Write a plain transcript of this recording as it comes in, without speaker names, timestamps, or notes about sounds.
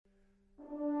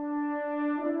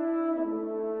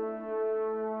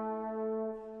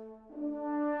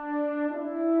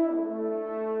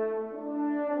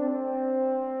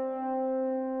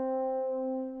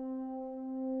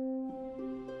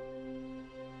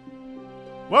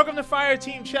Welcome to Fire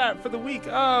Team Chat for the week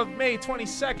of May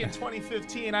 22nd,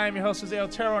 2015. I am your host, Jose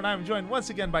Otero, and I'm joined once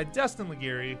again by Destin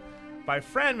Laguirre, by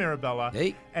Fran Mirabella,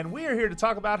 hey, and we are here to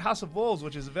talk about House of Wolves,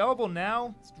 which is available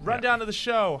now. Rundown of the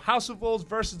show, House of Wolves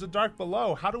versus The Dark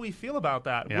Below. How do we feel about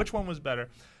that? Yeah. Which one was better?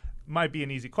 Might be an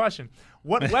easy question.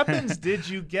 What weapons did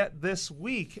you get this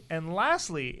week? And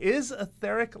lastly, is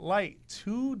Etheric Light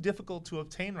too difficult to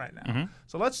obtain right now?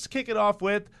 So let's kick it off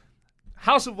with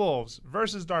House of Wolves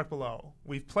versus Dark Below.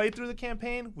 We've played through the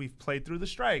campaign. We've played through the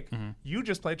strike. You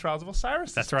just played Trials of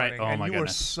Osiris. That's this right. morning, Oh, and my you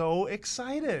goodness. were so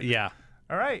excited. Yeah.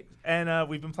 All right. And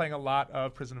we've been playing a lot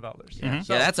of Prison of Elders. So yeah,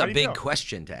 that's how a do you big feel?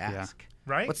 question to ask.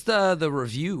 Right? What's the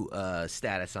review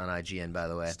status on IGN, by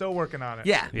the way? Still working on it.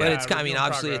 Yeah, but it's I review mean, in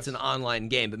obviously progress. it's an online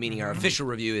game, but meaning our official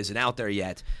review isn't out there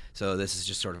yet. So this is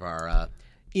just sort of our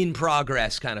in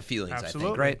progress kind of feelings, Absolutely.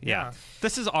 I think, right? Yeah.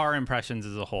 This is our impressions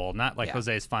as a whole, not like Yeah.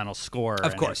 Jose's final score. Or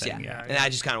Of course, anything. yeah. Yeah, And I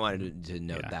just kind of wanted to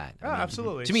note Yeah. that. Oh,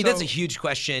 absolutely. To me, So- that's a huge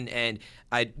question, and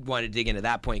I wanted to dig into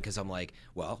that point because I'm like,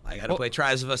 well, I got to play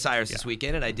Trials of Osiris this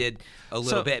weekend, and I did a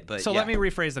little bit, but So yeah. let me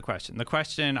rephrase the question. The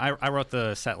question, I wrote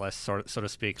the set list, so to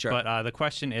speak, Sure. but the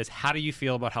question is, how do you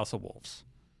feel about House of Wolves?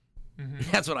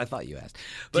 That's what I thought you asked.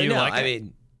 But you no, like I it?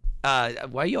 mean,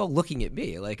 why are you all looking at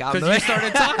me? Like, I'm Because you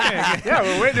started talking. Yeah,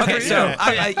 we're waiting Okay, for you. so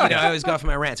I always go off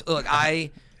my rants. Look, I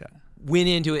went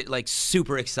into it like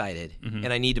super excited,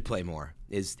 and I need to play more.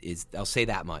 Is I'll say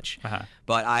that much.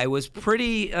 But I was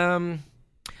pretty. I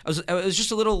was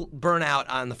just a little burnout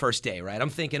on the first day, right?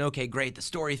 I'm thinking, okay, great, the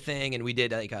story thing, and we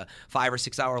did like a 5 or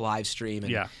 6 hour live stream.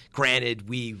 And granted,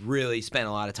 we really spent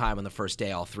a lot of time on the first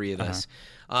day, all three of us.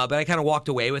 But I kind of walked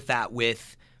away with that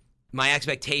with my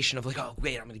expectation of like, oh,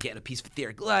 wait, I'm going to get a piece of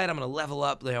etheric light. I'm going to level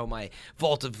up, my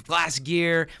Vault of Glass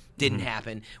gear. Didn't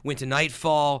happen. Went to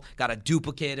Nightfall, got a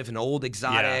duplicate of an old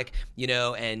exotic,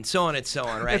 and so on and so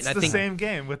on, right? It's and I the think, same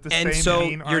game with the and same so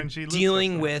mean you're RNG loop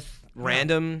dealing system. with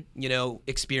random,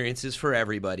 experiences for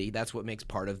everybody. That's what makes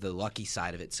part of the lucky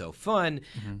side of it so fun.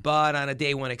 But on a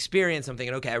day one experience, I'm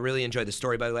thinking, okay, I really enjoyed the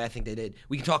story. By the way, I think they did.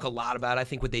 We can talk a lot about it. I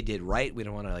think what they did right. We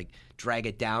don't want to drag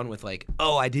it down with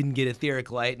oh, I didn't get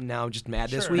etheric light and now I'm just mad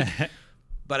this week.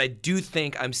 But I do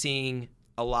think I'm seeing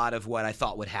a lot of what I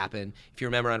thought would happen. If you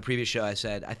remember on a previous show, I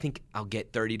said I think I'll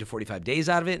get 30 to 45 days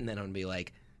out of it, and then I'm gonna be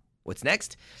like, what's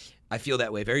next? I feel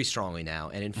that way very strongly now.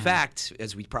 And in fact,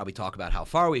 as we probably talk about how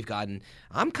far we've gotten,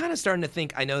 I'm kind of starting to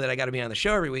think, I know that I got to be on the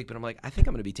show every week, but I'm like, I think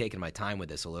I'm going to be taking my time with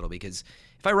this a little, because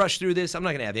if I rush through this, I'm not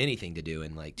going to have anything to do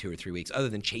in 2 or 3 weeks other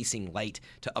than chasing light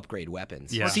to upgrade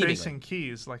weapons. Yeah. Or Seemingly. chasing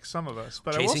keys like some of us.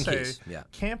 But Chasing I will keys, say, yeah.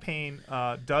 campaign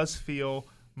does feel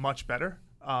much better.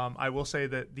 I will say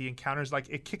that the encounters,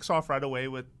 it kicks off right away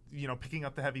with, picking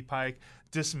up the heavy pike,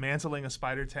 dismantling a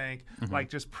spider tank,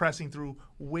 just pressing through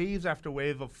waves after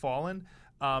wave of fallen.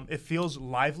 It feels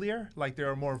livelier. There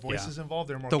are more voices involved.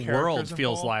 There are more The characters world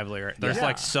feels involved. livelier. There's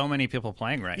Yeah. so many people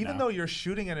playing right now. Even though you're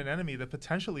shooting at an enemy that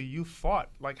potentially you fought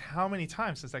how many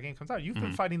times since that game comes out? You've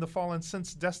been fighting the Fallen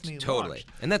since Destiny Totally. launched.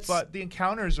 And that's- but the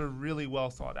encounters are really well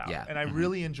thought out. Yeah. And I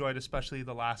really enjoyed especially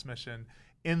the last mission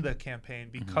in the campaign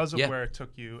because of Yeah. where it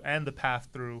took you and the path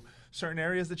through certain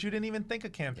areas that you didn't even think a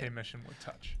campaign mission would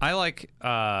touch. I like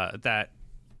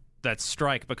that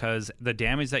strike because the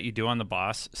damage that you do on the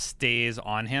boss stays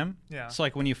on him. Yeah. So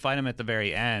when you fight him at the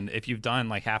very end, if you've done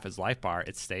half his life bar,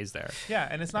 it stays there. Yeah,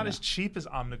 and it's not as cheap as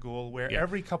Omnigul, where Yeah.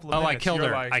 every couple of Oh, minutes I killed you're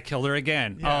her. like, I killed her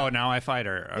again. Yeah. Oh, now I fight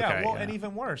her. Okay. yeah, well, and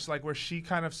even worse, where she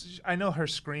kind of, I know her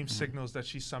scream signals that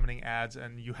she's summoning ads,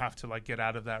 and you have to get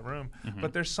out of that room.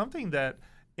 But there's something that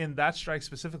in that strike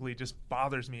specifically just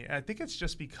bothers me. And I think it's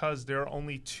just because there are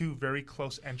only 2 very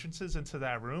close entrances into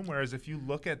that room. Whereas if you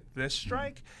look at this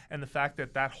strike and the fact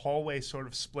that that hallway sort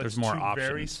of splits There's more 2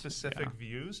 very options. specific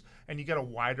views, and you get a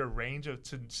wider range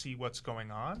to see what's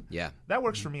going on. Yeah. That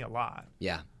works for me a lot.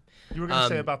 Yeah. You were going to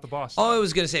say about the boss. Oh, I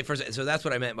was going to say first, so that's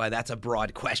what I meant by that's a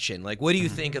broad question. What do you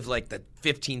think of the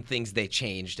 15 things they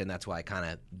changed? And that's why I kind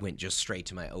of went just straight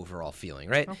to my overall feeling,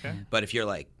 right? Okay. But if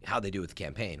you're how they do with the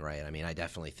campaign, right? I mean, I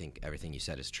definitely think everything you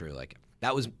said is true.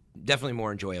 That was definitely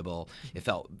more enjoyable. It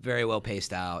felt very well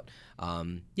paced out.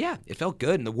 Yeah, it felt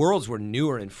good. And the worlds were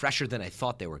newer and fresher than I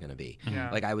thought they were going to be. Yeah.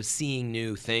 I was seeing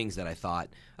new things that I thought,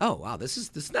 oh, wow, this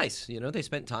is nice. They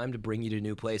spent time to bring you to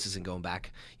new places and going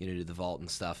back, to the vault and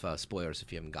stuff. Spoilers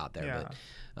if you haven't got there. Yeah.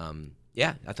 But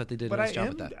Yeah, I thought they did a nice job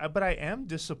with that. But I am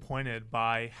disappointed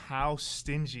by how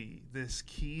stingy this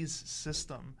keys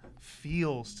system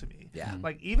feels to me. Yeah.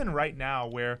 Like even right now,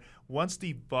 where once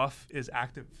the buff is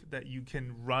active, that you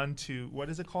can run to what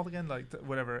is it called again? Like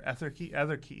whatever ether key, and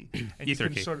Ether you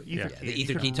can key. sort of ether key. The You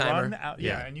ether can key timer. run out,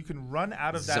 and you can run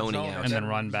out of that Zoning zone out. And then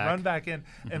run back. in,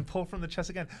 and pull from the chest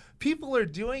again. People are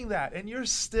doing that, and you're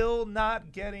still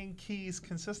not getting keys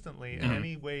consistently in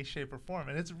any way, shape, or form,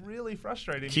 and it's really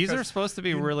frustrating. Keys are because supposed to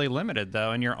be really limited,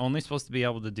 though, and you're only supposed to be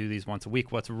able to do these once a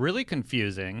week. What's really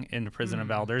confusing in Prison of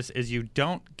Elders is you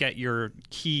don't get your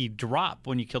key drop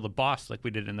when you kill the boss like we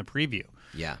did in the preview.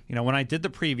 Yeah. You know, when I did the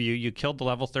preview, you killed the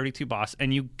level 32 boss,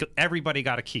 and everybody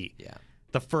got a key. Yeah.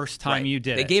 The first time you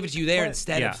did They it. gave it to you there But-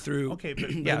 instead Yeah. of through. Okay,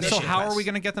 but Yeah, the so mission how are quests. we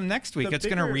going to get them next week? The It's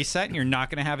going to bigger- reset, and you're not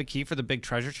going to have a key for the big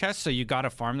treasure chest, so you got to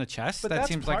farm the chest? But That that's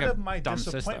seems part like a of my dumb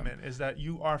system. disappointment is that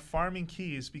you are farming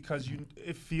keys because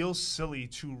it feels silly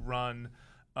to run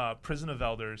Prison of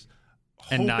Elders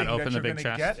And not hoping open that the you're big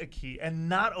gonna chest. get a key, and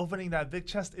not opening that big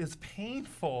chest is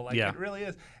painful. Like Yeah. it really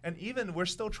is. And even we're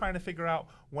still trying to figure out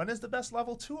when is the best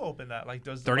level to open that. Like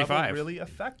does the 35. level really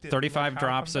affect it? 35 Like, how it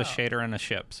drops a comes out? shader and a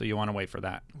ship, so you want to wait for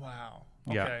that. Wow.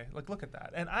 Yeah. Okay. Like look at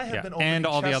that. And I have Yeah. been opening And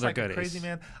all the chests other like a goodies. crazy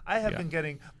man. I have Yeah. been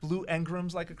getting blue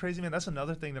engrams like a crazy man. That's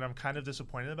another thing that I'm kind of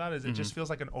disappointed about is it Mm-hmm. just feels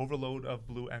like an overload of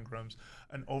blue engrams,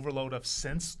 an overload of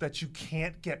synths that you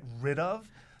can't get rid of.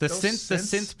 The Those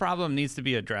synth problem needs to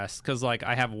be addressed because like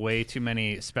I have way too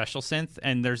many special synth,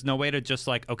 and there's no way to just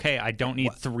like I don't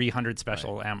need 300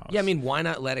 special ammo. Yeah, I mean, why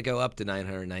not let it go up to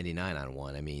 999 on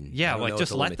one? I mean, I don't know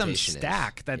just what the let them limitation is.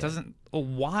 stack. That Yeah. doesn't.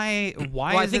 Why? Well,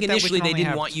 I is think it that we initially can they only didn't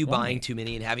have want you 20? buying too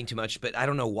many and having too much, but I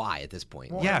don't know why at this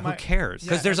point. Well, Yeah, and who my- cares?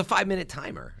 Because Yeah, there's a 5-minute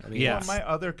timer. I mean, Yeah. Well, my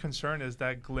other concern is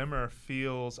that Glimmer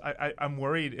feels. I'm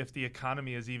worried if the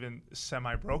economy is even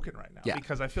semi-broken right now. Yeah.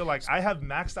 Because I feel like I have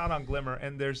maxed out on Glimmer,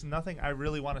 and there's nothing I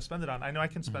really want to spend it on. I know I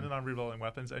can spend it on rerolling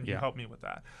weapons, and you Yeah. help me with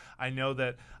that. I know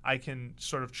that I can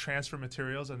sort of transfer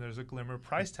materials, and there's a Glimmer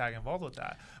price tag involved with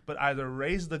that. But either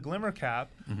raise the Glimmer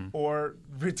cap, or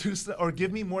reduce or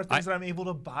give me more things that I'm able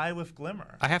to buy with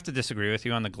Glimmer. I have to disagree with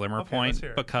you on the Glimmer Okay, point let's hear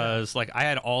it. because like I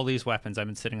had all these weapons I've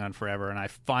been sitting on forever, and I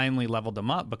finally leveled them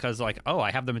up because like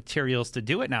I have the materials to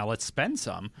do it now. Let's spend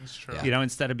some. That's true. Yeah. You know,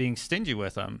 instead of being stingy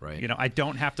with them. Right. You know, I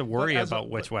don't have to worry as a- about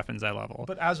which weapons I level.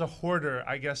 But as a hoarder,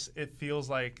 I guess it feels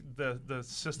like the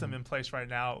system in place right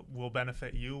now will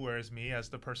benefit you, whereas me, as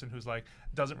the person who's like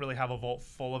doesn't really have a vault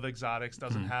full of exotics,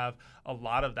 doesn't have a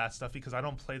lot of that stuff because I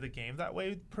don't play the game that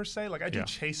way per se. Like I do Yeah.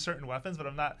 chase certain weapons, but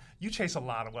I'm not. You chase a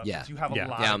lot of weapons. Yeah. You have Yeah. a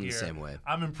lot. Yeah, of I'm the gear. same way.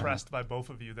 I'm impressed by both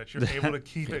of you that you're able to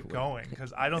keep it going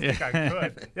because I don't think I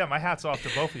could. Yeah, my hat's off to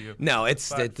both of you. No, But this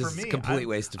for is me, a complete I'm-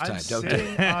 waste of I'm time. Don't do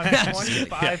sitting it. on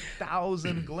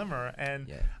 25,000 Glimmer, and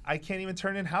Yeah. I can't even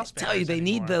turn in house. Tell you, banners they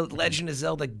need anymore. the Legend of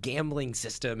Zelda gambling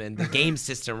system and the game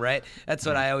system, right? That's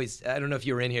what I don't know if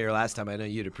you were in here last time. I know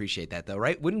you'd appreciate that, though,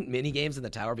 right? Wouldn't mini games in the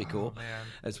tower be cool? man.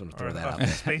 I just want to Or throw that a out there.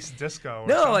 Space disco. Or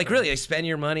No, like something. really, spend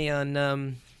your money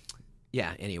on.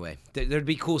 Yeah. Anyway, there'd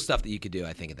be cool stuff that you could do,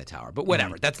 I think, at the tower. But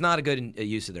whatever, that's not a good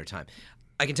use of their time.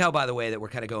 I can tell, by the way, that we're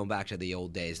kind of going back to the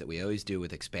old days that we always do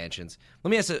with expansions.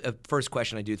 Let me ask a first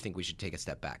question. I do think we should take a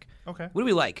step back. Okay. What do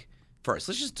we like first?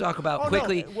 Let's just talk about Oh, no,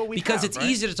 quickly well, we because have, it's right?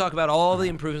 easy to talk about all the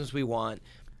improvements we want.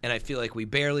 And I feel like we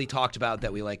barely talked about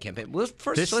that we like campaign. Well,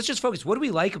 first, so let's just focus. What do we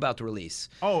like about the release?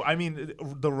 Oh, I mean,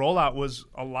 the rollout was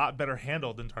a lot better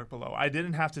handled than Dark Below. I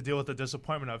didn't have to deal with the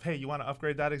disappointment of, hey, you want to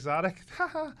upgrade that exotic?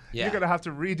 Yeah. You're going to have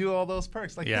to redo all those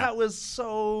perks. Like, Yeah. that was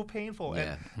so painful.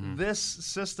 Yeah. And this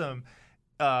system,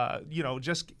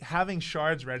 just having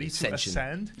shards ready to Ascension.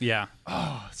 ascend. Yeah.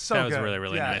 Oh, so That was good. really,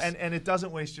 really yeah, nice. And it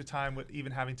doesn't waste your time with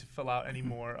even having to fill out any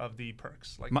more of the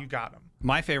perks. Like, you got them.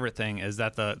 My favorite thing is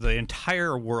that the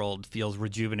entire world feels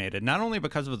rejuvenated, not only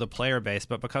because of the player base,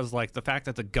 but because like the fact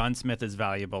that the gunsmith is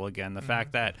valuable again, the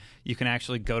fact that you can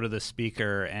actually go to the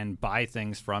speaker and buy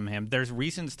things from him. There's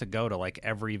reasons to go to like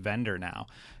every vendor now,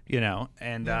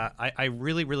 and I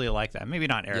really, really like that. Maybe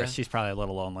not Eris. Yeah. She's probably a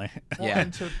little lonely. Well, Yeah.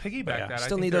 and to piggyback Yeah. that, I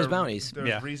Still think need those bounties. There's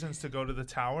Yeah. reasons to go to the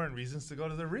tower and reasons to go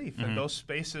to the reef, and those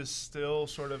spaces still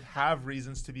sort of have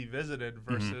reasons to be visited.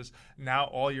 Versus now,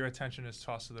 all your attention is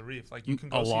tossed to the reef. Like you can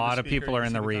go A see the lot of speaker, people you are can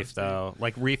in see the gun reef speed. though.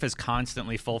 Like reef is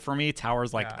constantly full for me.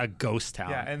 Tower's like Yeah. a ghost town.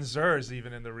 Yeah, and Zer's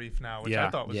even in the reef now, which I Yeah.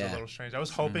 thought was Yeah. a little strange. I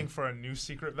was hoping for a new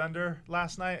secret vendor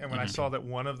last night, and when Mm-hmm. I saw that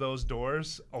one of those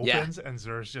doors Yeah. opens and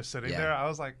Zer's just sitting Yeah. there, I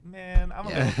was like, man, I'm a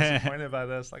Yeah. little disappointed by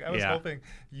this. Like I was Yeah. hoping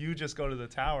you just go to the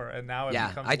tower, and now it Yeah,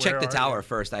 becomes I checked where the are tower tower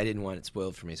first. I didn't want it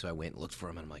spoiled for me, so I went and looked for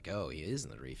him. And I'm like, oh, he is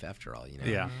in the reef after all.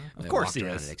 Yeah, And of I course walked he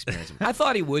around is. and experienced him. I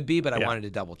thought he would be, but I Yeah. wanted to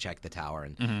double check the tower.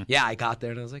 And yeah, I got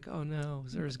there and I was like, oh no,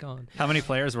 Xur's gone. How many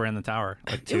players were in the tower?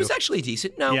 Like 2? It was actually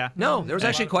decent. No, Yeah. no, there was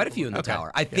actually quite a few in the Okay.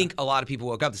 tower. I think a lot of people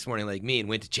woke up this morning like me and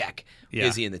went to check. Yeah.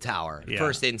 Busy in the tower. Yeah.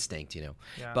 First instinct, Yeah.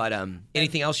 But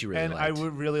anything else you really And liked? I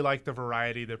would really like the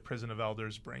variety that Prison of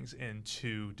Elders brings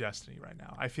into Destiny right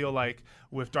now. I feel like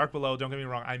with Dark Below, don't get me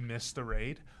wrong, I miss the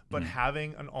raid, but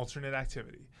having an alternate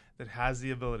activity that has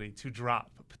the ability to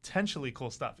drop potentially cool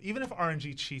stuff, even if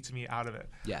RNG cheats me out of it,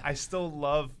 Yeah. I still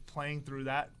love playing through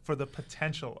that for the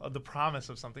potential of the promise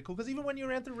of something cool. Because even when you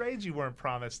ran through raids, you weren't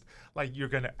promised like you're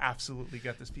going to absolutely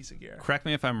get this piece of gear. Correct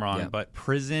me if I'm wrong, Yeah. but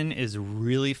Prison is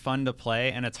really fun to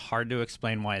play, and it's hard to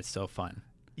explain why it's so fun.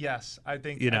 Yes, I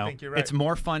think You know, I think you're right. it's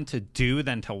more fun to do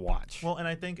than to watch. Well, and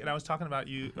I think, and I was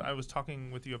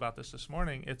talking with you about this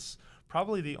morning. It's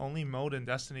probably the only mode in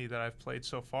Destiny that I've played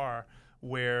so far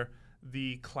where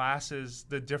the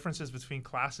differences between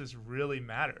classes really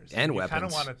matters. And you weapons. kind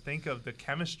of want to think of the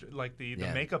chemistry, like the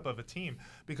Yeah. makeup of a team,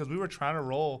 because we were trying to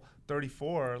roll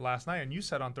 34 last night, and you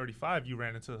said on 35 you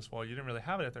ran into this wall. You didn't really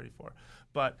have it at 34,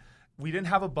 but we didn't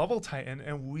have a bubble titan,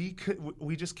 and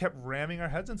we just kept ramming our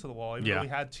heads into the wall, even though we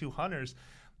had 2 hunters.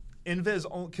 Invis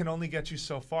can only get you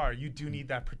so far. You do need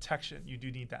that protection. You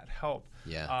do need that help.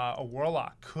 Yeah. A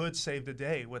Warlock could save the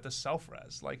day with a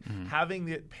self-res. Like, having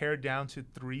it pared down to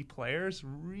 3 players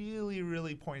really,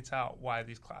 really points out why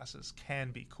these classes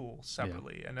can be cool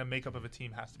separately, and the makeup of a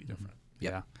team has to be different.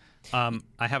 Yeah.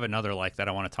 I have another like that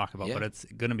I want to talk about, Yeah. but it's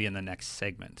going to be in the next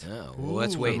segment. Oh, well,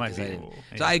 let's Ooh, wait. it might 'cause be I didn't- cool.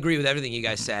 So Yeah. I agree with everything you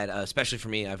guys said, especially for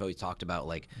me. I've always talked about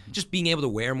like just being able to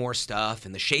wear more stuff,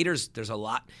 and the shaders. There's a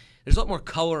lot more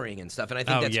coloring and stuff, and I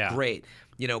think Oh, that's yeah. great.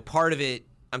 Part of it,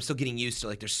 I'm still getting used to.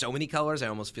 Like, there's so many colors, I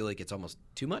almost feel like it's almost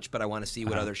too much. But I want to see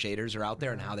what other shaders are out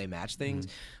there and how they match things.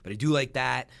 But I do like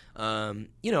that.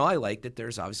 I like that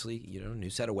there's obviously new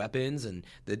set of weapons and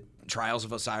the Trials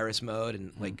of Osiris mode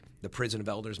and like the Prison of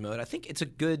Elders mode. I think it's a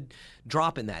good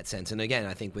drop in that sense. And again,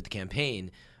 I think with the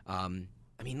campaign,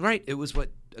 right, it was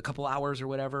a couple hours or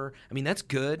whatever. I mean, that's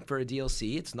good for a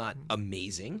DLC. It's not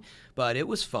amazing, but it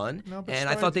was fun. No, but and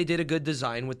I Strike- thought they did a good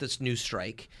design with this new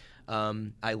Strike.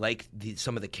 I like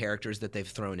some of the characters that they've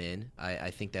thrown in. I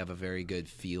think they have a very good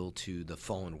feel to the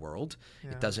Fallen World.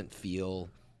 Yeah. It doesn't feel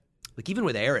like, even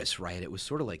with Eris, right? It was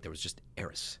sort of like there was just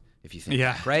Eris, if you think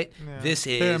Yeah. back, right? Yeah. This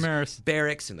is Damn Eris.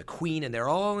 Barracks and the Queen, and they're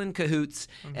all in cahoots,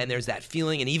 and there's that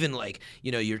feeling. And even like,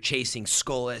 you're chasing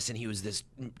Skolas, and he was this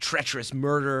treacherous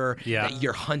murderer Yeah. that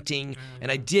you're hunting.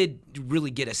 And I did really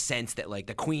get a sense that like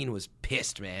the Queen was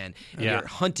pissed, man. And Yeah. you're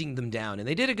hunting them down, and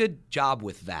they did a good job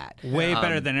with that. Way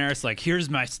better than Eris. Like, here's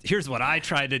what I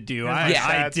tried to do. Here's my I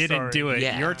sad didn't story. do it.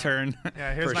 Yeah. Your turn.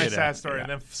 Yeah, here's For my sure. sad story, Yeah.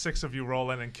 and then 6 of you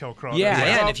roll in and kill Crota. Yeah, It's like,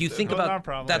 and oh, if you think not a about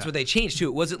problem. that's what they changed too.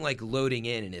 It wasn't like loading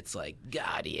in and it's like,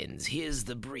 Guardians, here's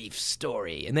the brief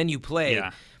story, and then you play.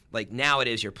 Yeah. Like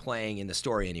nowadays, you're playing in the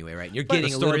story anyway, right? You're But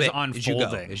getting the a little story's bit as you go.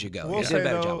 unfolding. As you go, We'll you did say a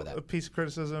better though, job with a that. piece of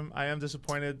criticism. I am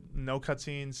disappointed. No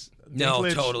cutscenes. No,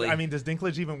 Dinklage- totally. I mean, does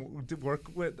Dinklage even work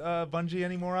with Bungie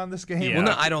anymore on this game? Yeah. Well,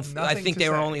 no, I don't. I Nothing think to they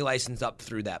were say. only licensed up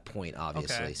through that point,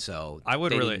 obviously. Okay. So I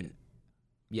would they really- didn't-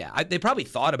 Yeah, they probably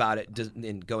thought about it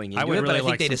in going into I would it, really but I think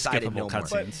like they some decided skippable no more.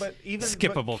 cutscenes. But even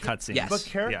Skippable but, cutscenes. Yes. But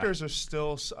characters are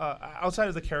still outside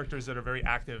of the characters that are very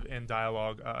active in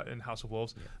dialogue in House of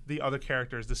Wolves. The other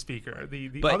characters, the speaker, the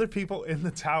But- other people in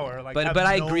the tower, like. But have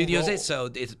I no agree with you, Jose. role. So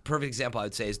it's a perfect example I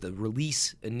would say is the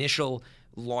initial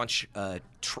launch,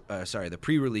 the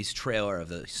pre-release trailer of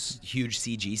the huge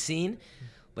CG scene.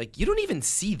 Like, you don't even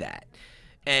see that,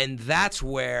 and that's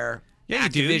where Yeah, you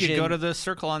do. Activision, You go to the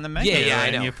circle on the menu I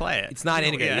and know. you play it. It's not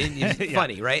integrated. Yeah. It's Yeah.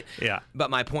 funny, right? Yeah. But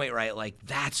my point, right? Like,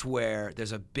 that's where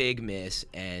there's a big miss,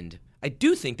 and I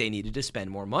do think they needed to spend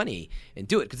more money and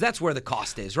do it because that's where the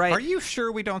cost is, right? Are you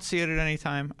sure we don't see it at any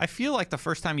time? I feel like the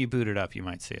first time you boot it up, you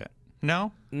might see it.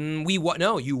 No?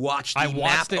 No, you watched the I map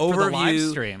watched it overview. for the live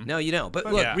stream. No, you don't. But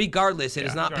look, Yeah. regardless, it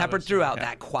is Yeah. not peppered Regardless, throughout yeah.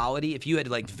 that quality. If you had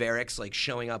like Varix like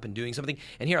showing up and doing something,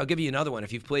 and here I'll give you another one.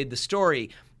 If you've played the story,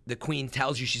 the Queen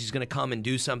tells you she's going to come and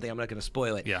do something. I'm not going to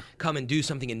spoil it. Yeah. Come and do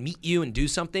something and meet you and do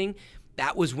something.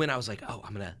 That was when I was like, oh,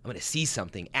 I'm gonna see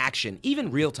something, action,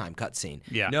 even real time cutscene.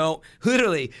 Yeah. No,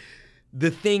 literally, the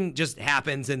thing just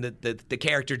happens and the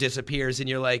character disappears, and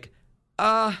you're like,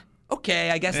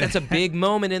 okay, I guess that's a big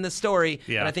moment in the story.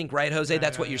 Yeah. And I think, right, Jose,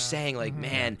 that's what you're saying. Like,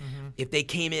 man, if they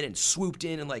came in and swooped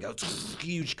in like a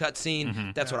huge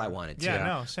cutscene, that's what I wanted. Yeah, to.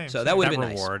 no, same. So same. that would have That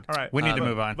been reward. All right, We need to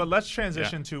move on. But let's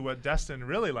transition to what Destin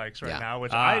really likes right now,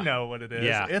 which I know what it is.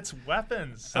 Yeah. It's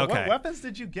weapons. So Okay. what weapons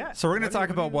did you get? So we're going to talk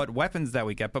about you- what weapons that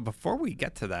we get, but before we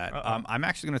get to that, I'm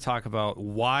actually going to talk about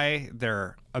why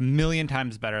they're a million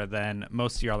times better than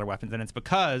most of your other weapons, and it's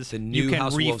because The new you can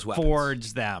House of Wolves weapons.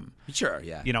 reforge them. Sure,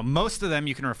 yeah. You know, most of them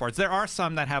you can reforge. There are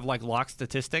some that have like lock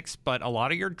statistics, but a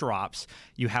lot of your drops,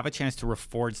 you have a chance to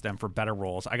reforge them for better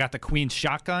rolls. I got the Queen's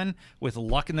shotgun with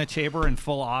luck in the chamber and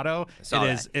full auto.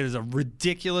 It is a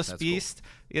ridiculous beast.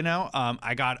 You know,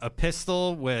 I got a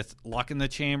pistol with luck in the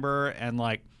chamber and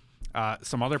like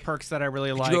some other perks that I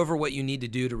really like. Did you go over what you need to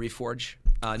do to reforge?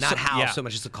 Not so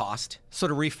much as the cost. So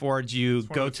to reforge, you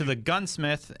go to the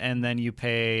gunsmith and then you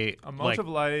pay a mote of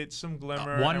light, some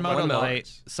glimmer, one and mote of mote.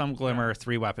 light, some glimmer,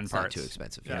 3 weapon It's parts. not too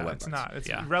expensive. Yeah, weapon it's parts. not. It's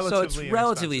Yeah. relatively So it's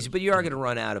relatively easy, inexpensive. but you are going to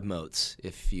run out of motes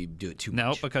if you do it too No,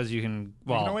 much. because you can. can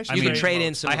Well, always I You mean, can trade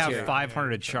in some I have material.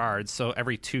 500 shards, so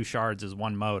every 2 shards is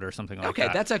 1 mote or something like Okay,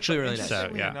 that. that's actually really nice. So,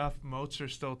 Interestingly yeah. enough, motes are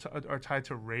still are tied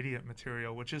to radiant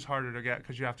material, which is harder to get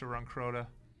because you have to run Crota.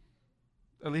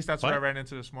 At least that's what I What? ran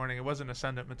into this morning. It wasn't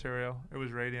ascendant material; it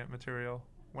was radiant material.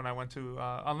 When I went to,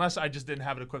 unless I just didn't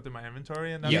have it equipped in my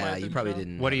inventory, and that's why Yeah, it you didn't probably show.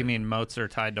 didn't. What do you mean motes are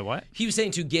tied to what? He was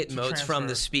saying to get motes from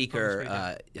the transfer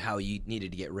speaker, how you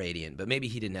needed to get radiant, but maybe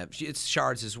he didn't have. It's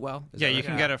shards as well. Is Yeah, that you right?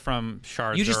 can get it from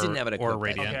shards You just or, didn't have it or equipped.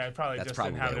 radiant. Okay, I probably That's just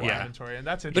didn't have it in probably my what it inventory, and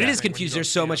that's But it interesting is when you confused. go There's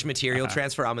so see much them. material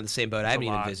transfer. I'm in the same boat. I haven't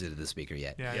even lot. visited the speaker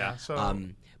yet. Yeah. So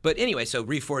But anyway, so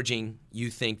reforging, you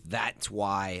think that's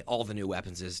why all the new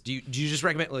weapons is. Do you just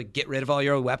recommend like get rid of all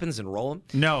your old weapons and roll them?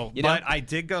 No, You but know? I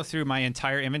did go through my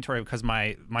entire inventory because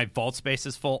my vault space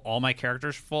is full, all my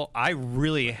characters are full. I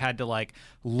really had to like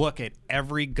look at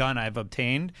every gun I've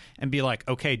obtained and be like,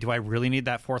 okay, do I really need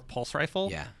that 4th pulse rifle?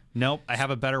 Yeah. Nope, I have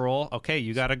a better roll. Okay,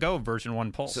 you got to go version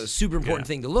 1 pulse. So a super important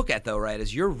thing to look at though, right,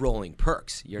 is you're rolling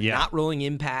perks. You're Yeah. not rolling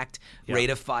impact,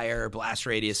 rate of fire, blast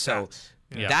radius. So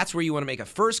Yeah. that's where you want to make a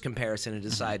first comparison and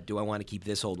decide, do I want to keep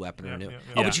this old weapon or new? yeah.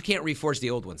 Oh, Yeah. but you can't reforge the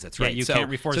old ones. That's Yeah, right. you so,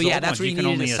 can't reforge So the yeah, old that's ones. where You you can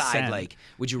need to only decide, ascend. like,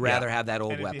 would you rather have that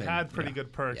old And weapon? if you had pretty Yeah.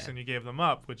 good perks Yeah. and you gave them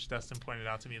up, which Destin pointed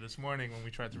out to me this morning when we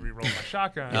tried to re-roll my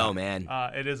shotgun. Oh, man.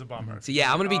 It is a bummer. So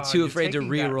yeah, I'm gonna be Oh, too you're afraid to taking that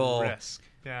re-roll risk.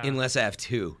 Yeah. unless I have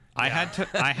 2. I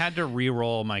had to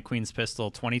re-roll my Queen's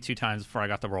Pistol 22 times before I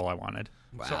got the roll I wanted.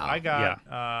 Wow. So I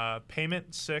got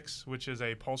Payment 6, which is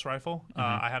a pulse rifle.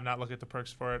 I have not looked at the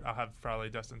perks for it. I'll have probably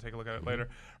Destin take a look at it later.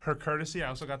 Her Courtesy, I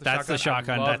also got the That's shotgun. the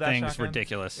shotgun. I love That thing's shotgun.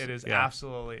 ridiculous. It is Yeah.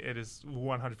 absolutely, it is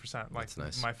 100% like That's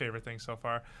nice. my favorite thing so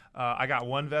far. I got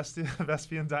one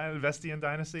Vestian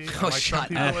Dynasty, Oh, like some shut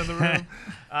people up. in the room.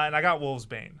 And I got Wolf's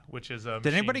Bane, which is a Did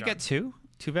machine anybody gun. get 2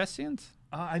 Vestians?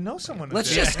 I know someone who Let's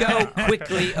did. just go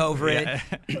quickly over Yeah.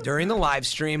 it. During the live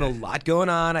stream, a lot going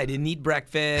on. I didn't eat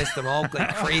breakfast. I'm all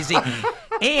like crazy.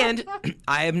 And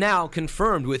I am now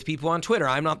confirmed with people on Twitter.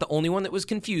 I'm not the only one that was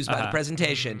confused by the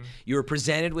presentation. You were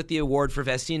presented with the award for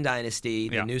Vestian Dynasty,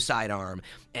 the Yeah. new sidearm,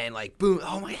 and like, boom,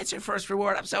 oh my, it's your first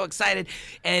reward. I'm so excited.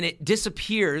 And it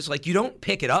disappears. Like, you don't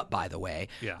pick it up, by the way.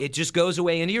 Yeah. It just goes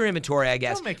away into your inventory, I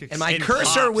guess. Don't make it And my it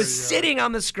cursor pops. was sitting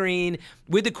on the screen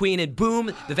with the queen, and boom,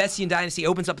 the Vestian Dynasty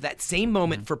opens up at that same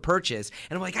moment for purchase.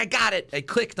 And I'm like, I got it. I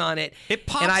clicked on it. It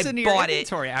pops and I into your bought it.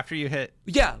 inventory after you hit.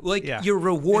 Yeah, like Yeah. you're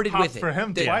rewarded It popped with it. for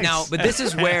him The- twice. Now, but this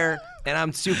is where, and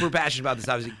I'm super passionate about this.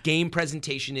 Obviously, game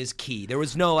presentation is key. There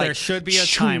was no like. There should be a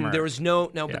choom. timer. There was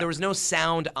but Yeah. there was no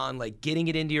sound on like getting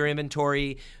it into your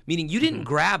inventory. Meaning you didn't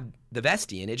grab the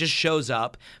Vestian. It just shows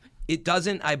up. It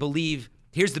doesn't, I believe.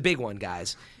 Here's the big one,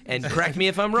 guys. And correct me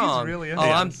if I'm wrong. really into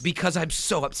I'm this. because I'm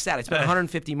so upset. I spent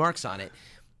 150 marks on it.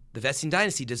 The Vestian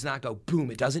Dynasty does not go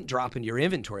boom. It doesn't drop into your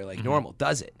inventory like normal,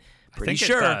 does it? Pretty think it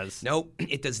sure. does. Nope,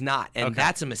 it does not. And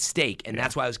that's a mistake. And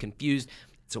that's why I was confused.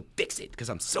 So fix it because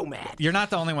I'm so mad. You're not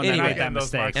the only one Anyway. that made that And those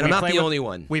mistake. marks- And I'm We not play the with- only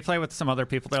one. We play with some other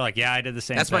people. They're like, yeah, I did the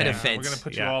same That's thing. my We're defense. gonna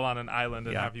put you Yeah. all on an island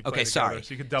and Yeah. have you play Okay, together, sorry.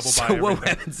 so you can double so buy what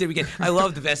everything. weapons did we get? I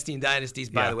love the Vestian Dynasties,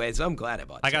 by Yeah. the way, so I'm glad I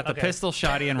bought I some. got the pistol,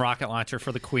 shoddy, and rocket launcher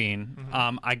for the Queen.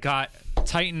 I got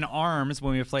Titan arms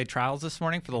when we played Trials this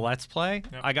morning for the Let's Play.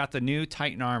 Yep. I got the new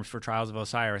Titan arms for Trials of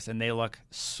Osiris, and they look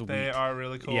sweet. They are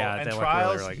really cool. Yeah, and they look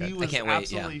Trials, really, really he good. was I can't wait,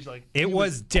 absolutely like. It he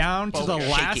was down to the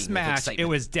shaking last with match. It excitement.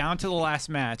 was down to the last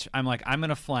match. I'm like, I'm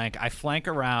gonna flank. I flank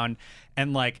around,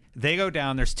 and like they go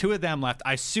down. There's 2 of them left.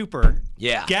 I super.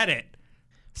 Yeah. Get it.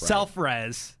 Self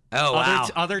res. Oh, wow.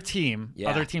 Other team. Yeah.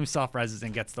 Other team self reses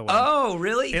and gets the win. Oh,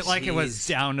 really? It like it was Jeez.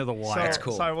 down to the wire. So,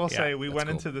 cool. So I will Yeah, say we that's went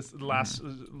cool. into this last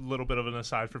little bit of an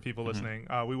aside for people listening.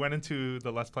 We went into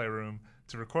the Let's Play room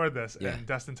to record this, Yeah. and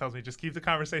Destin tells me, just keep the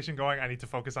conversation going. I need to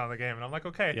focus on the game. And I'm like,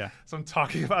 okay. Yeah. So I'm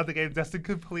talking about the game. Destin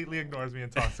completely ignores me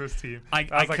and talks to his team. I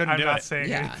was like, couldn't I'm do not it. saying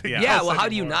Yeah. anything. Yeah. else Well, how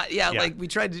do you anymore. not? Yeah, Yeah. like we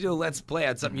tried to do a let's play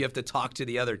on something. You have to talk to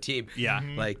the other team. Yeah.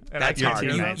 Like And I that's can't hard.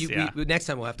 do You- that. you- Yeah. next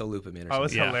time we'll have to loop him in. Or Oh, it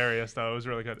was something. Yeah. hilarious, though. It was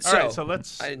really good. So, All right, so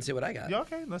let's. I didn't say what I got. Yeah,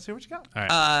 okay, let's hear what you got. All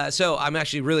right. So I'm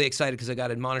actually really excited because I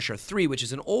got Admonisher 3, which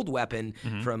is an old weapon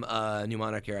Mm-hmm. from New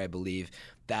Monarch era, I believe,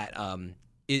 that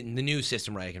in the new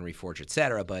system, right, I can reforge,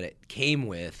 etc. But it came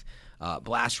with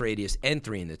blast radius and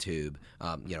 3 in the tube,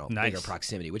 bigger Nice.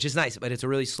 proximity, which is nice. But it's a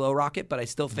really slow rocket, but I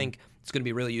still think it's going to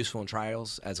be really useful in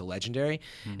trials as a legendary.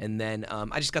 And then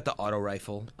I just got the auto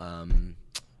rifle.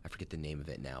 I forget the name of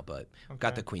it now, but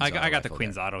got the Queen's I auto got the rifle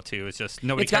Queen's there. Auto too. It's just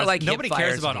nobody It's got, cares. like, Nobody hip cares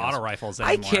fires about and auto things. rifles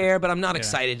I anymore. care, but I'm not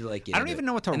excited to like get I don't into even it.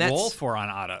 know what to And that's- roll for on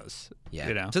autos. Yeah.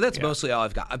 You know? So that's Yeah. mostly all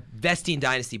I've got. Vestine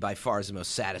Dynasty by far is the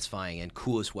most satisfying and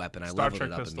coolest weapon. I Star leveled Trek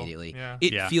it up pistol. immediately. Yeah.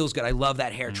 It Yeah. feels good. I love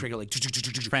that hair trigger. Like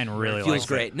Fran really it feels likes it.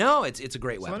 great. No, it's a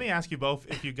great So weapon. let me ask you both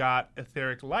if you got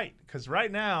Etheric Light, because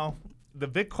right now the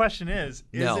big question is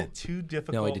No. it too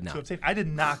difficult No, I did not. to obtain? I did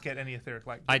not get any Etheric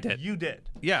Light. I did. You did.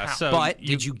 Yeah. How? So but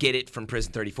did you get it from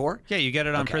Prison 34? Yeah, you get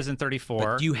it on Okay. Prison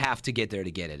 34. But you have to get there to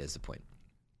get it. Is the point?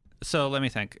 So let me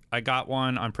think. I got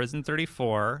one on Prison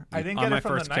 34 I didn't on get my it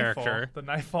from first the Nightfall. character. The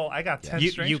Nightfall, I got 10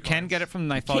 You strange can coins. get it from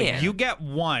Nightfall. Can. You get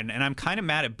one, and I'm kind of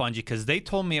mad at Bungie because they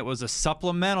told me it was a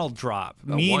supplemental drop.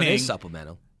 One meaning, is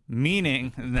supplemental.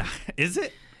 Is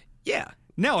it? Yeah.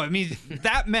 No, I mean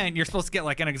that meant you're supposed to get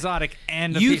like an exotic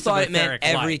and a You piece thought of it meant etheric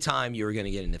every light. time you were going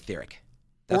to get an etheric.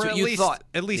 That's Or what at you least, thought.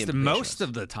 at least the information most was.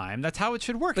 of the time. That's how it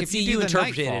should work. But if see, you, do the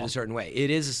interpreted it Nightfall, a certain way. It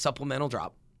is a supplemental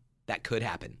drop that could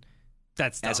happen.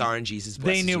 that's As dumb. RNG's is They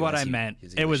blessed knew as what you I as you- meant.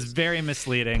 as It was wishes. very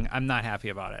misleading. I'm not happy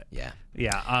about it. Yeah.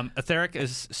 Yeah. Etheric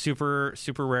is super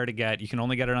rare to get. You can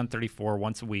only get it on 34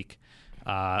 once a week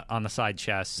on the side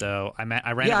chest. So I ran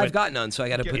Yeah, it with. I've got none, so I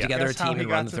got to put together a Guess how team he and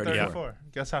got run the to 34. 34.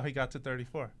 Guess how he got to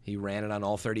 34. He ran it on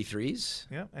all 33s.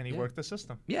 Yeah, and he worked the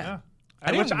system. Yeah.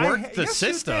 I didn't Which work the yes,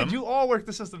 system. You did. You all work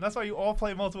the system. That's why you all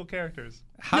play multiple characters.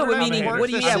 How No, did I I mean, work what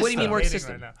do you- the yeah, what do you mean system? work Hating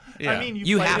system? Right now. Yeah. I mean,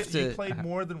 You played have it, You to- played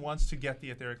more than once to get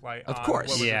the Etheric Light. Of on, course.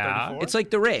 what was it, Yeah. 34? It's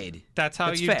like the raid. That's how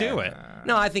That's you fair. do it.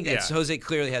 No, I think that's Yeah. Jose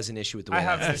clearly has an issue with the way I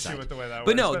have an that's issue designed. with the way that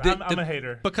But works. no, I'm a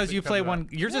hater. Because you play of that. one.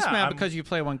 You're just Yeah, mad I'm- because you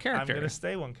play one I'm character. going to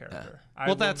stay one character. I Well,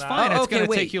 will that's not- fine. Oh, It's okay, going to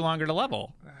wait. take you longer to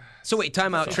level. So wait,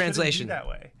 time out. It shouldn't be Translation. that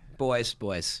way.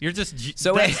 Boys. You're just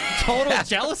So that's wait. total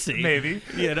jealousy. Maybe.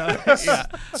 You know. Yeah.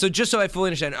 So just so I fully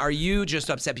understand, are you just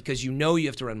upset because you know you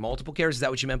have to run multiple characters? Is that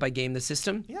what you meant by game the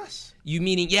system? Yes. You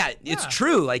meaning, it's Yeah,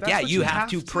 true. Like, that's yeah, what you you have have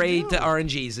to to pray do. to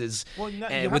RNGs is, Well, you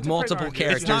have and to with pray to multiple RNGs.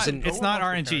 characters. It's not. and It's not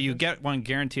multiple RNG. You characters. get one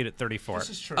guaranteed at 34. This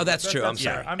is true. Oh, that's true. I'm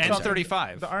fair. sorry. I'm And talking-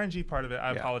 35. The RNG part of it,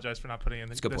 I apologize for not putting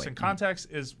in a good this point. in context.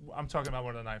 Is I'm talking about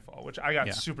one of the Nightfall, which I got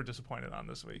Yeah. super disappointed on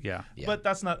this week. Yeah. Yeah. But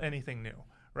that's not anything new,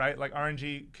 right? Like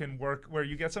RNG can work where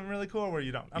you get something really cool or where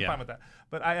you don't. I'm Yeah. fine with that.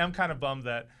 But I am kind of bummed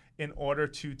that in order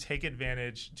to take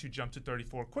advantage to jump to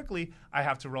 34 quickly, I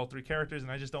have to roll 3 characters,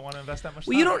 and I just don't want to invest that much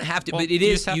Well, time. you don't have to, Well, but it you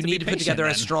is. just have You to be need to put patient together a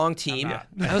then. strong team. not.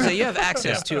 Jose, you have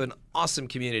access to an awesome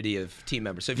community of team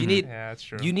members. So if you need, Yeah, that's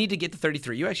true. you need to get the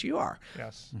 33. You are.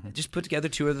 Yes. Just put together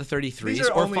 2 of the 33s, These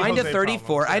are or only find a Jose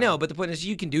 34. problems, I yeah. know, but the point is,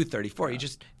 you can do 34. You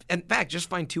just, in fact, just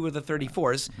find 2 of the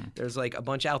 34s. There's like a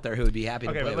bunch out there who would be happy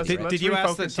to Okay, play but with let's- you. Did, right? did you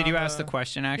ask the refocus Did you on ask the the-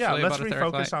 question Yeah, actually let's about Etheric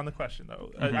refocus Light? on the question,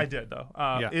 though. I did, though.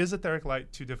 Yeah. Is Etheric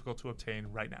Light too difficult to obtain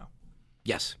right now?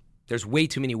 Yes. There's way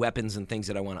too many weapons and things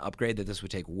that I want to upgrade that this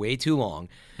would take way too long.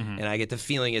 And I get the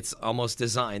feeling it's almost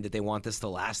designed that they want this to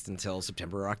last until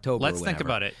September or October. Let's or think whenever.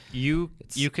 about it. You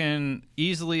can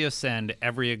easily ascend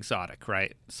every exotic,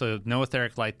 right? So no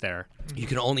Etheric Light there. You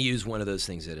can only use one of those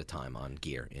things at a time on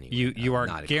gear anyway. You are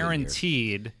not including gear.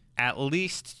 guaranteed at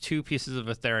least 2 pieces of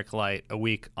Etheric Light a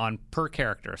week on per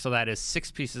character. So that is 6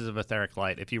 pieces of Etheric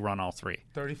Light if you run all 3.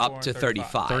 34 Up to and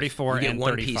 35. 34 you get and 1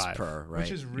 35. piece per, right?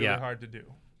 Which is really Yeah. hard to do,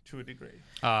 to a degree.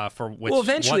 For which, well,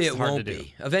 eventually what's it hard won't to do?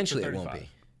 be. Eventually To it won't 35.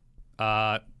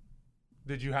 Uh,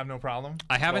 Did you have no problem?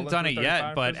 I haven't rolling done for it yet,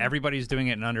 35 but prison? everybody's doing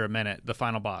it in under a minute. The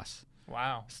final boss.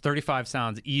 Wow. 35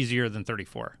 sounds easier than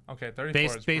 34. Okay,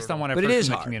 34 is Based on brutal. what I've But it heard is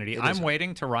from the hard. community. It is I'm hard.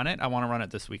 waiting to run it. I want to run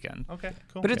it this weekend. Okay,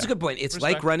 cool. But it's a good point. It's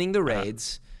Respect. like running the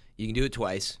raids. You can do it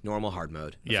twice, normal hard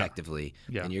mode, Yeah. effectively.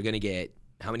 Yeah. And you're going to get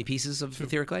how many pieces of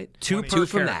Etheric Light? 2 20. per 2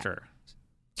 from that. character. So-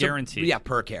 Guaranteed. Yeah,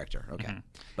 per character. Okay.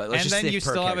 But let's And just then stick you per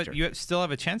still character. you still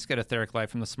have a chance to get Etheric Light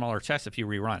from the smaller chest if you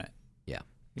rerun it. Yeah.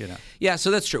 You know. Yeah,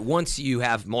 so that's true. Once you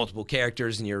have multiple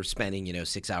characters and you're spending,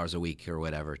 6 hours a week or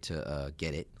whatever to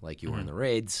get it, like you were in the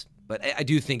raids. But I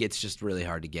do think it's just really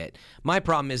hard to get. My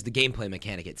problem is the gameplay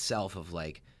mechanic itself of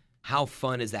like how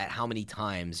fun is that? How many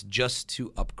times just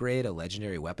to upgrade a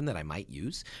legendary weapon that I might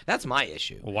use? That's my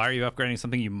issue. Well, why are you upgrading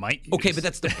something you might use? Okay, but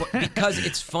that's because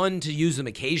it's fun to use them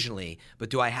occasionally. But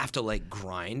do I have to like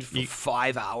grind for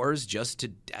 5 hours just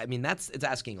to? I mean, it's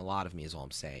asking a lot of me. Is all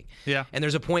I'm saying. Yeah. And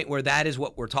there's a point where that is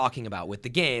what we're talking about with the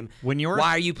game. Why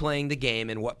are you playing the game,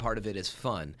 and what part of it is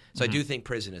fun? So I do think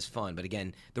prison is fun, but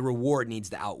again, the reward needs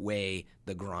to outweigh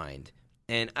the grind.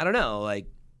 And I don't know, like.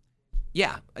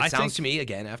 Yeah, it sounds to me,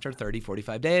 again, after 30,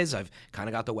 45 days, I've kind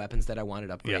of got the weapons that I wanted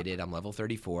upgraded. Yeah. I'm level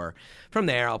 34. From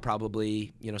there, I'll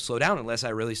probably, slow down unless I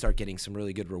really start getting some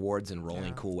really good rewards and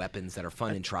rolling cool weapons that are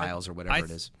fun in trials or whatever it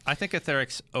is. I think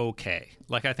Etheric's okay.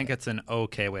 Like, I think it's an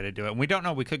okay way to do it. And we don't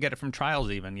know. We could get it from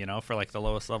trials even, for like the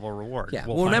lowest level reward. Yeah,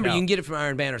 well remember, you can get it from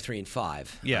Iron Banner 3 and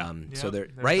 5. Yeah. So they're,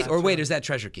 right? Or wait, is that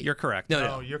treasure key? You're correct.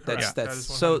 No, you're correct.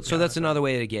 So that's another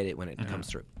way to get it when it comes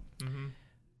through. Mm-hmm.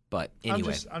 But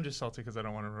anyway, I'm just salty because I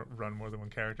don't want to run more than one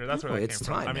character. That's where that came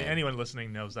from. Time, I mean, anyone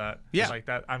listening knows that. Yeah, like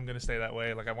that. I'm gonna stay that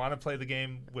way. Like I want to play the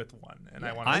game with one, and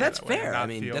I want. That's fair. I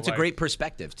mean, that's a great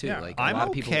perspective too. Yeah. Like a lot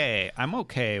of people. I'm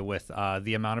okay with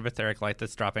the amount of etheric light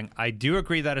that's dropping. I do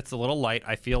agree that it's a little light.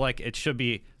 I feel like it should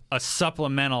be a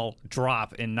supplemental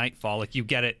drop in Nightfall. Like you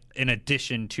get it in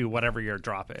addition to whatever your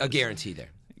drop is. A guarantee there.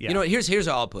 Yeah. Here's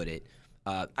how I'll put it.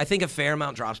 I think a fair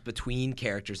amount drops between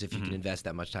characters if you can invest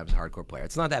that much time as a hardcore player.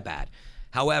 It's not that bad.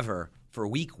 However, for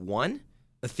week 1,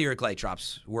 etheric light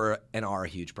drops were and are a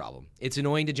huge problem. It's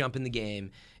annoying to jump in the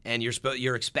game, and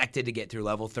you're expected to get through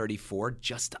level 34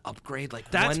 just to upgrade like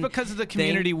That's one because of the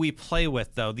community we play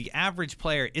with, though. The average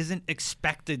player isn't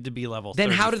expected to be level 34.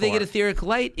 Then how do they get etheric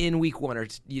light in week 1 or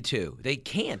 2? They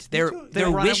can't. They're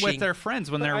run wishing it with their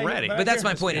friends when they're ready. But that's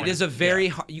my point. It is a very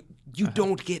hard. You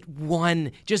don't get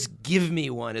one. Just give me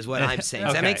one is what I'm saying.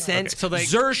 Does that make sense? So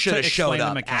Xur should have showed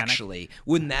up, actually.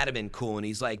 Wouldn't that have been cool? And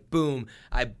he's like, boom,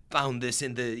 I found this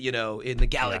in the in the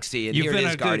galaxy, and here it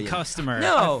is, Guardian. You've been a good customer.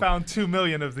 No. I found 2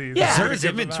 million of these. Yeah. Xur's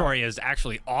inventory is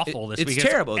actually awful this week. It's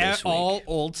terrible this week. All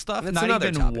old stuff, That's not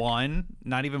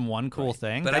even one cool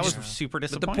thing. But that was super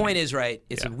disappointing. But the point is, right,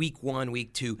 it's a week 1,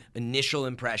 week 2, initial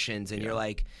impressions, and you're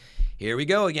like, here we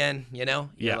go again,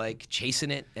 You're like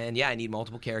chasing it, and I need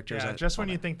multiple characters. Yeah, just when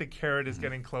you think the carrot is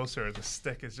getting closer, the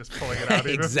stick is just pulling it out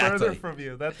even further from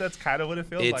you. That's kind of what it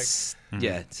feels like.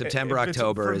 Yeah, September,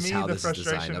 October is how this is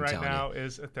designed. For me, the frustration right now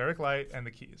is etheric light and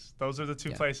the keys. Those are the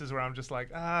two places where I'm just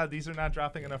like, these are not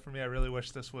dropping enough for me. I really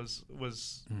wish this was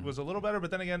a little better.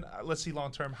 But then again, let's see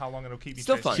long term how long it'll keep me.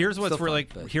 Still chasing.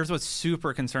 fun. Here's what's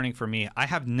super concerning for me. I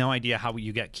have no idea how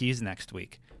you get keys next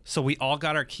week. So we all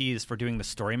got our keys for doing the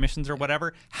story missions or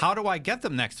whatever. How do I get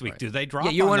them next week? Right. Do they drop?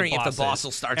 Yeah, you're on wondering the if the boss will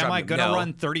start. Am I going to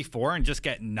run 34 and just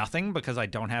get nothing because I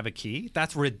don't have a key?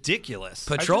 That's ridiculous.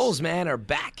 Patrols, man, are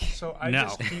back. So I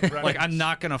just keep running. Like I'm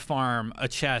not going to farm a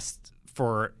chest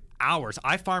for hours.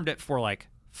 I farmed it for like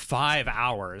 5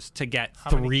 hours to get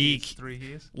three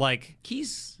keys? Like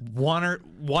keys,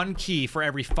 one key for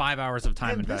every 5 hours of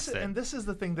time invested. And this is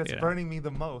the thing that's burning me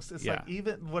the most. It's like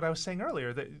even what I was saying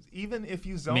earlier, that even if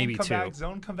you zone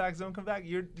come back,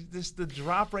 the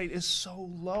drop rate is so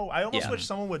low. I almost wish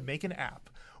someone would make an app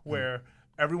where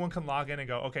everyone can log in and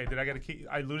go, okay, did I get a key?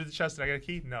 I looted the chest. Did I get a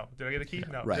key? No. Did I get a key?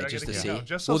 No. Right, did I just get a to key? see. No.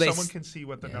 Just so someone can see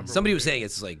what the number. Somebody was saying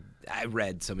it's like, I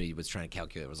read somebody was trying to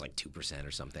calculate it was like 2%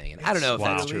 or something, and I don't know if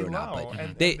that's true or not.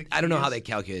 But I don't know how they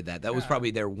calculated that. That was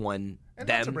probably their one.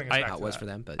 How it was for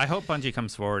them. But I hope Bungie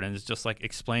comes forward and is just like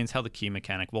explains how the key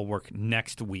mechanic will work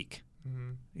next week.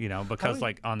 Because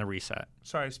on the reset.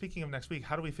 Sorry, speaking of next week,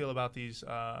 how do we feel about these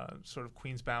sort of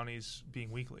Queen's bounties being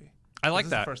weekly? I like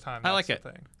that. The first time I like it.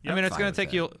 Yep. I mean, it's going to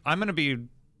take you. I'm going to be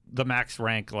the max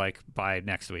rank by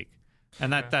next week,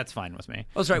 and that's fine with me.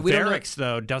 Oh, sorry. Varix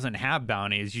though doesn't have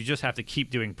bounties. You just have to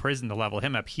keep doing prison to level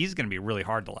him up. He's going to be really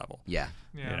hard to level. Yeah.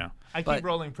 I keep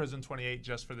rolling prison 28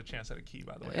 just for the chance at a key.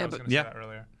 By the way, I was going to say that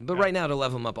earlier. But right now, to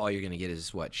level him up, all you're going to get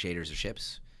is what, shaders or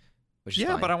ships.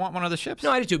 But I want one of the ships. No,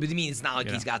 I do too. But I mean, it's not like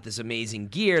he's got this amazing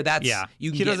gear. That's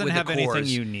you can he get doesn't with have the anything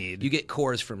cores. you need. You get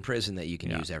cores from prison that you can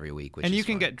use every week, and you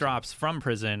can get drops from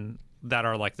prison that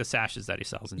are like the sashes that he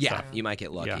sells. And stuff. You might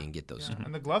get lucky and get those.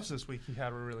 And the gloves this week he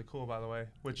had were really cool, by the way,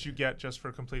 which you get just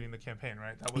for completing the campaign,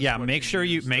 right? That was make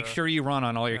sure you run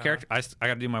on all your characters. I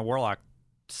got to do my warlock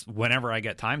whenever I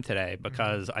get time today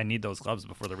because I need those gloves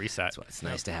before the reset. It's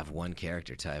nice to have one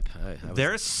character type.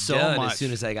 There's so much. As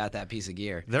soon as I got that piece of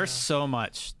gear. There's so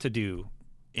much to do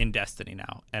in Destiny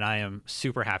now, and I am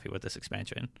super happy with this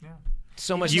expansion. Yeah.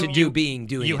 So much to do doing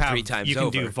it 3 times over.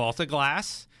 You can do Vault of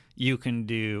Glass. You can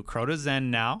do Crota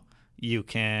Zen now. You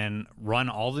can run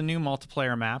all the new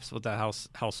multiplayer maps with the House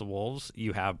of Wolves.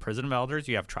 You have Prison of Elders.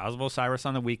 You have Trials of Osiris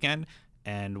on the weekend.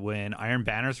 And when Iron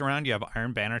Banner's around, you have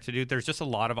Iron Banner to do. There's just a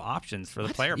lot of options for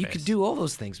the player You base. could do all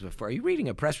those things before. Are you reading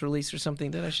a press release or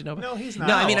something that I should know about? No, he's not.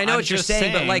 No, I mean, I know I'm what you're just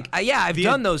saying, but saying, like, I've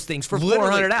done those things for Literally-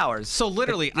 400 hours. So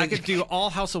literally, I could do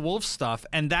all House of Wolves stuff,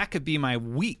 and that could be my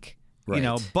week. You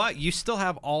know, Right. but you still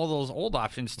have all those old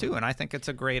options too, and I think it's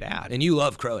a great ad. And you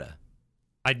love Crota.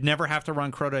 I'd never have to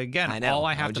run Crota again. I know. All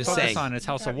I I have was to just focus saying. on is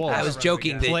House of I Wolves. I was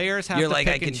joking that Players have you're to like,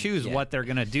 pick I can and choose yeah. what they're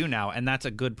going to do now, and that's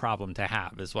a good problem to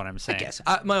have, is what I'm saying. I guess.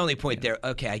 My only point there,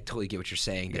 okay, I totally get what you're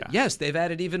saying. That, Yeah. yes, they've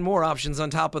added even more options on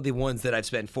top of the ones that I've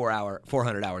spent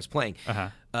 400 hours playing.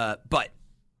 But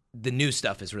the new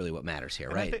stuff is really what matters here,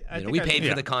 right? I think We I- paid yeah.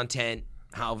 for the content.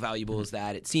 How valuable is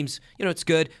that? It seems, it's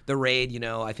good. The raid,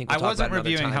 I think we'll I talk wasn't about another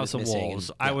reviewing time House it's of missing Wolves.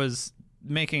 and- I yeah. was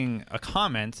making a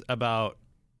comment about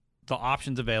the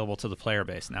options available to the player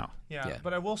base now. Yeah,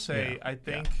 but I will say, Yeah, I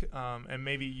think, and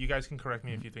maybe you guys can correct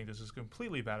me if you think this is a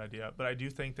completely bad idea, but I do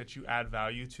think that you add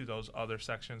value to those other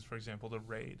sections, for example, the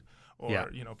raid or, Yeah.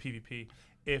 PvP,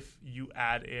 if you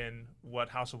add in what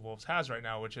House of Wolves has right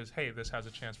now, which is, hey, this has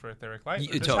a chance for Etheric Light,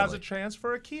 or this has Totally. a chance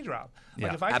for a key drop. Like,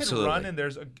 Yeah, if I absolutely. can run and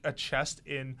there's a chest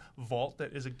in Vault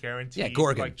that is a guaranteed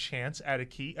Gorgon. chance at a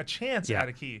key, Yeah. at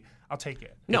a key, I'll take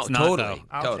it. No, It's not, totally. though.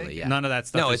 I'll Totally, take it. yeah. None of that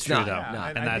stuff No, is it's true, not. though. No.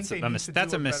 and And I that's think they need to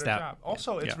that's do a better misstep. job.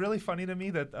 Also, it's Yeah. really funny to me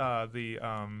that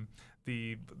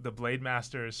the Blade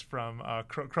Masters from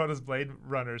Crota's Blade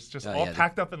Runners just all yeah,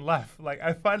 packed up and left. Like,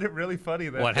 I find it really funny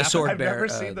that What The happened? sword I've never bearer,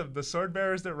 seen the sword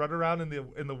bearers that run around in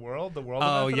the world. The world.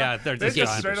 Oh, event for yeah, that. they're they just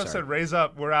just gone. straight up Sorry. said, "Raise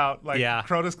up, we're out." Like, Yeah.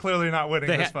 Crota's clearly not winning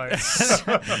They this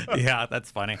ha- fight. Yeah,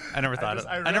 that's funny. I never thought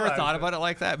I never realized thought it. about it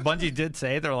like that. Bungie did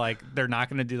say they're not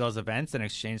going to do those events in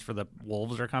exchange for the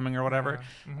wolves are coming or whatever.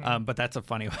 But that's a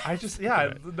funny way. I just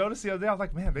I noticed the other day. I was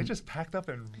like, man, they just packed up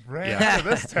and ran Yeah. to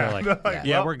this They're town. like, Like,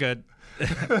 yeah, well, we're good.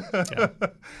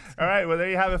 All right, well, there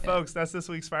you have it, folks. That's this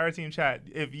week's Fire Team Chat.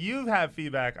 If you have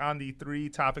feedback on the 3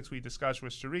 topics we discussed,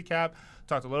 which to recap,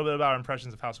 talked a little bit about our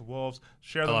impressions of House of Wolves,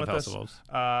 share them love with House us. of Wolves.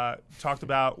 Talked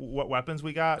about what weapons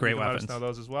we got. Great you can weapons. Let us know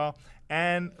those as well.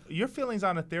 And your feelings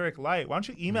on Etheric Light. Why don't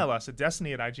you email us at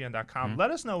destiny@ign.com. Let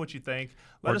us know what you think.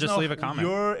 Let Or us just know leave a comment.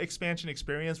 your expansion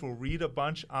experience. We'll read a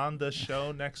bunch on the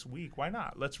show next week. Why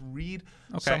not? Let's read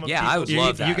Okay. some of Yeah, I would people's-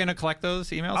 love that. You going to collect those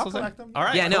emails? I'll Jose? collect them. All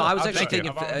right. Yeah, no, cool. I was I'll actually take it.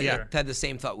 thinking, I'll volunteer. had the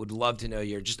same thought. Would love to know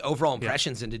your just overall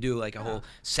impressions and to do like a whole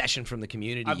session from the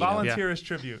community. I you know? volunteer as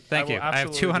tribute. Thank will you. I have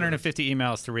absolutely do it. 250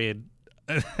 emails to read.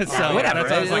 So whatever. that's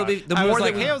what I was It'll like, be- the I more was that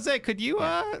like, we- hey Jose, could you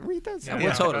read those? Yeah,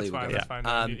 Well, totally That's fine. would. That's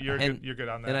fine. You're and- good. You're good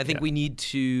on that. And I think we need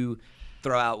to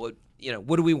throw out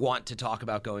what do we want to talk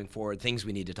about going forward? Things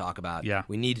we need to talk about. Yeah.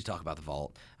 We need to talk about the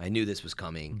vault. I knew this was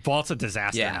coming. Vault's a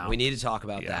disaster Yeah, now. we need to talk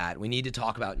about that. We need to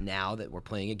talk about now that we're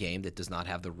playing a game that does not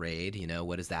have the raid.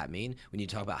 What does that mean? We need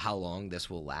to talk about how long this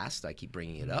will last. I keep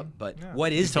bringing it up, but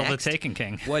what is Until next? the Taken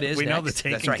King. What is we know the next?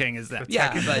 That's Taken right. King is that.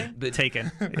 Yeah, but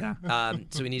Taken. Yeah.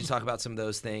 so we need to talk about some of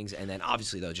those things, and then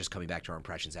obviously though, just coming back to our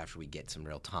impressions after we get some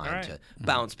real time All right. to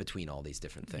bounce between all these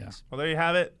different things. Well, there you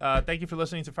have it. Thank you for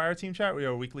listening to Fire Team Chat. We are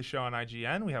a weekly show on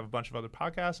IGN. We have a bunch of other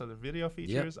podcasts, other video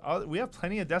features. We have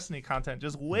plenty of Destiny content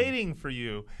just waiting for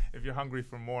you if you're hungry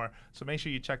for more. So make sure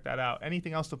you check that out.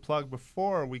 Anything else to plug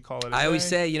before we call it a I always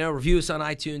day? say, review us on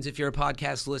iTunes if you're a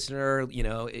podcast listener.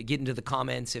 Get into the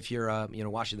comments if you're,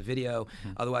 watching the video.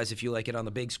 Otherwise, if you like it on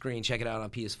the big screen, check it out on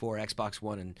PS4, Xbox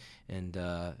One, and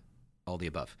all the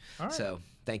above. All right. So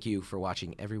thank you for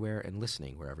watching everywhere and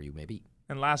listening wherever you may be.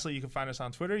 And lastly, you can find us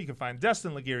on Twitter. You can find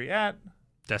Destin Laguerre at.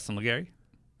 Destin Legary.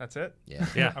 That's it. Yeah.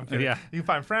 Yeah. I'm kidding. Yeah. You can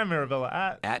find Fran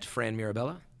Mirabella At Fran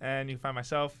Mirabella. and you can find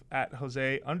myself at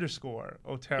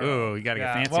Jose_Otero. Ooh, you gotta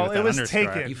get fancy Well, with it that was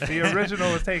underscore. taken. The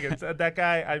original was taken. So that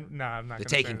guy, I'm not. The gonna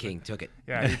say Taken anything. King took it.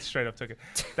 Yeah, he straight up took it.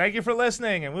 Thank you for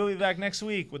listening, and we'll be back next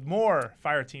week with more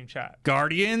Fire Team Chat.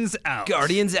 Guardians out.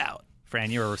 Guardians out. Fran,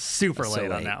 you were super So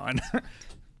late on late. that one.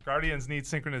 Guardians need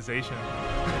synchronization.